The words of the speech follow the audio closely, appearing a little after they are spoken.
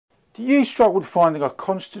Do you struggle finding a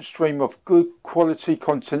constant stream of good quality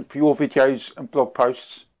content for your videos and blog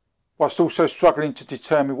posts, whilst also struggling to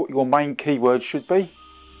determine what your main keywords should be?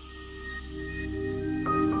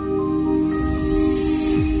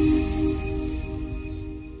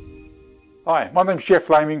 Hi, my name is Jeff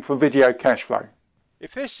Laming from Video Cashflow.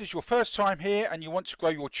 If this is your first time here and you want to grow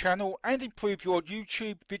your channel and improve your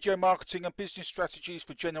YouTube video marketing and business strategies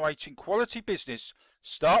for generating quality business,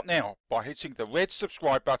 start now by hitting the red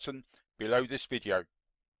subscribe button below this video.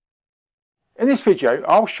 In this video,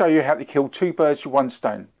 I'll show you how to kill two birds with one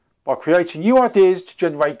stone by creating new ideas to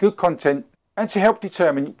generate good content and to help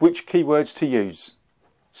determine which keywords to use.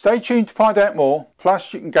 Stay tuned to find out more,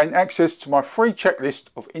 plus you can gain access to my free checklist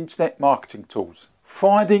of internet marketing tools.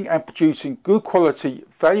 Finding and producing good quality,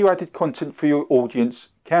 value-added content for your audience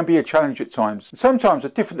can be a challenge at times. And sometimes a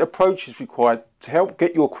different approach is required to help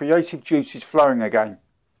get your creative juices flowing again.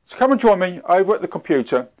 So come and join me over at the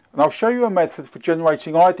computer and I'll show you a method for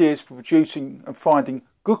generating ideas for producing and finding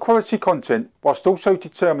good quality content whilst also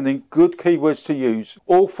determining good keywords to use,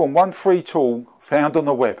 all from one free tool found on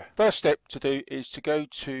the web. First step to do is to go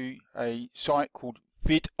to a site called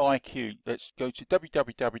vidIQ. Let's go to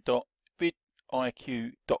www.vidIQ.com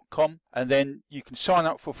and then you can sign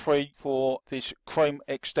up for free for this Chrome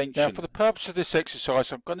extension. Now, for the purpose of this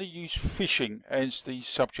exercise, I'm going to use fishing as the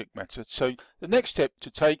subject matter. So the next step to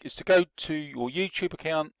take is to go to your YouTube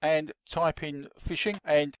account and type in fishing,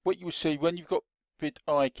 and what you will see when you've got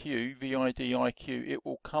vidIQ, VIDIQ, it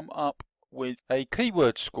will come up with a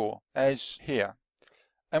keyword score as here.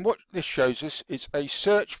 And what this shows us is a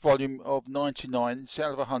search volume of 99, it's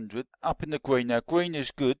out of 100, up in the green. Now green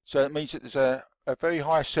is good, so it means that there's a very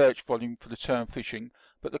high search volume for the term fishing,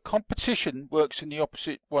 but the competition works in the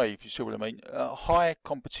opposite way, if you see what I mean. High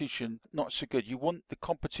competition, not so good. You want the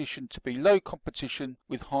competition to be low competition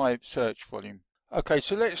with high search volume. Okay,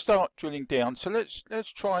 so let's start drilling down. So let's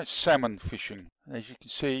try salmon fishing. As you can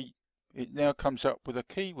see, it now comes up with a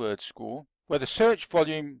keyword score where the search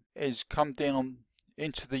volume has come down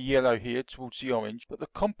into the yellow here towards the orange, but the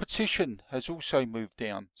competition has also moved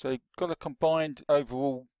down. So you've got a combined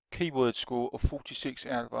overall keyword score of 46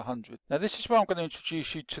 out of 100. Now this is where I'm going to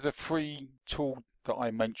introduce you to the free tool that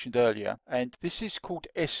I mentioned earlier, and this is called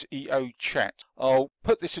SEOchat. I'll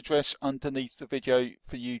put this address underneath the video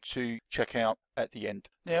for you to check out at the end.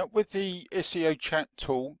 Now with the SEOchat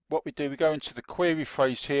tool, what we do, we go into the query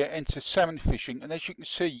phrase here, enter salmon fishing, and as you can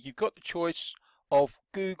see, you've got the choice of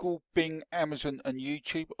Google, Bing, Amazon and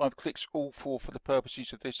YouTube. I've clicked all four for the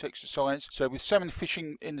purposes of this exercise. So with salmon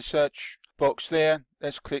fishing in the search box there,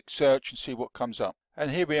 let's click search and see what comes up.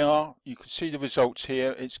 And here we are, you can see the results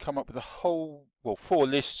here. It's come up with a whole, well, 4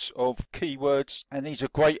 lists of keywords, and these are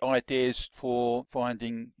great ideas for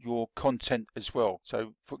finding your content as well.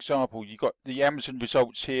 So for example, you've got the Amazon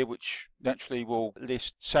results here, which naturally will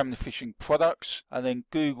list salmon fishing products, and then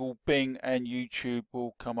Google, Bing and YouTube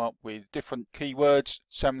will come up with different keywords: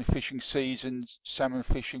 salmon fishing seasons, salmon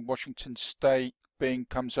fishing Washington State. Bing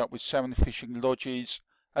comes up with salmon fishing lodges.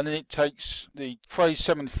 And then it takes the phrase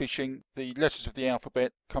salmon fishing, the letters of the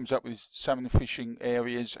alphabet, comes up with salmon fishing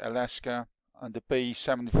areas, Alaska. Under B,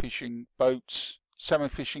 salmon fishing boats, salmon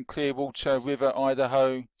fishing Clearwater River,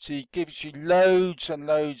 Idaho. So it gives you loads and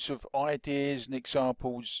loads of ideas and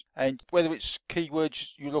examples. And whether it's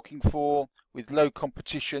keywords you're looking for with low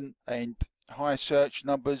competition and high search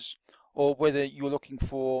numbers, or whether you're looking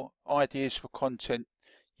for ideas for content,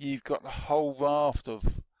 you've got a whole raft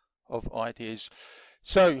of ideas.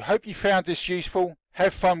 So hope you found this useful.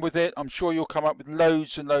 Have fun with it. I'm sure you'll come up with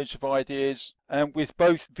loads and loads of ideas. And with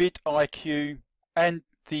both vidIQ and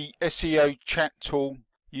the SEOchat tool,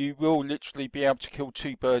 you will literally be able to kill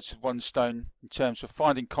two birds with one stone in terms of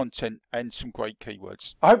finding content and some great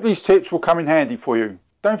keywords. I hope these tips will come in handy for you.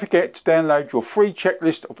 Don't forget to download your free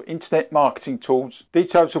checklist of internet marketing tools,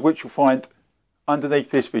 details of which you'll find underneath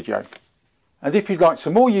this video. And if you'd like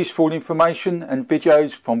some more useful information and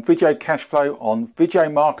videos from Video Cashflow on video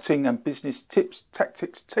marketing and business tips,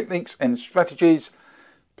 tactics, techniques and strategies,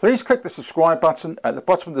 please click the subscribe button at the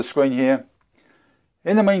bottom of the screen here.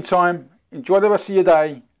 In the meantime, enjoy the rest of your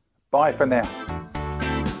day. Bye for now.